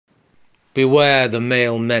Beware the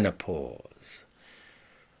male menopause,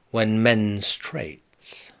 when men's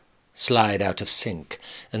traits slide out of sync,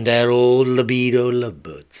 and their old libido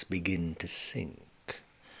lovebirds begin to sink.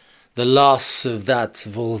 The loss of that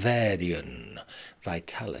Volverian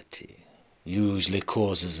vitality usually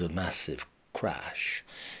causes a massive crash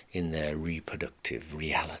in their reproductive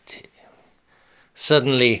reality.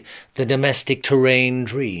 Suddenly, the domestic terrain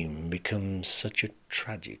dream becomes such a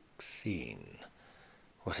tragic scene.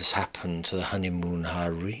 What has happened to the honeymoon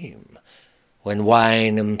harem, when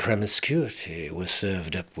wine and promiscuity were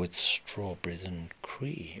served up with strawberries and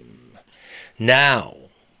cream? Now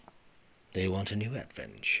they want a new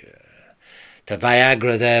adventure, to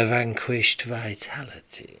Viagra their vanquished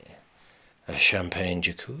vitality. A champagne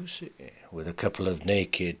jacuzzi with a couple of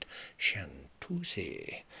naked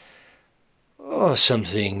chantusi, or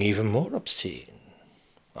something even more obscene,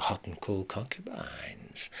 a hot and cold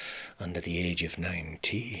concubines under the age of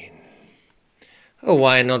 19. Or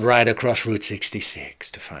why not ride across Route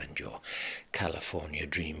 66 to find your California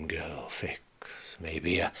dream girl fix?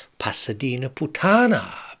 Maybe a Pasadena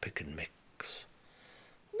putana pick and mix.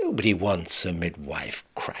 Nobody wants a midwife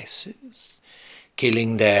crisis,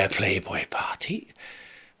 killing their playboy party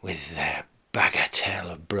with their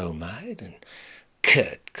bagatelle of bromide and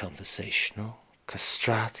curt conversational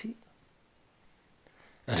castrati.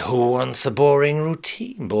 And who wants a boring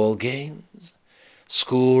routine, ball games,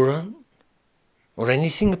 school run, or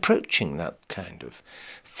anything approaching that kind of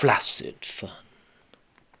flaccid fun?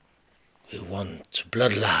 We want a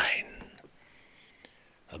bloodline,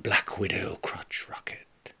 a Black Widow crotch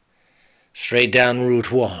rocket, straight down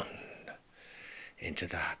Route 1 into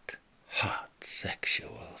that hot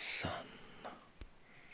sexual sun.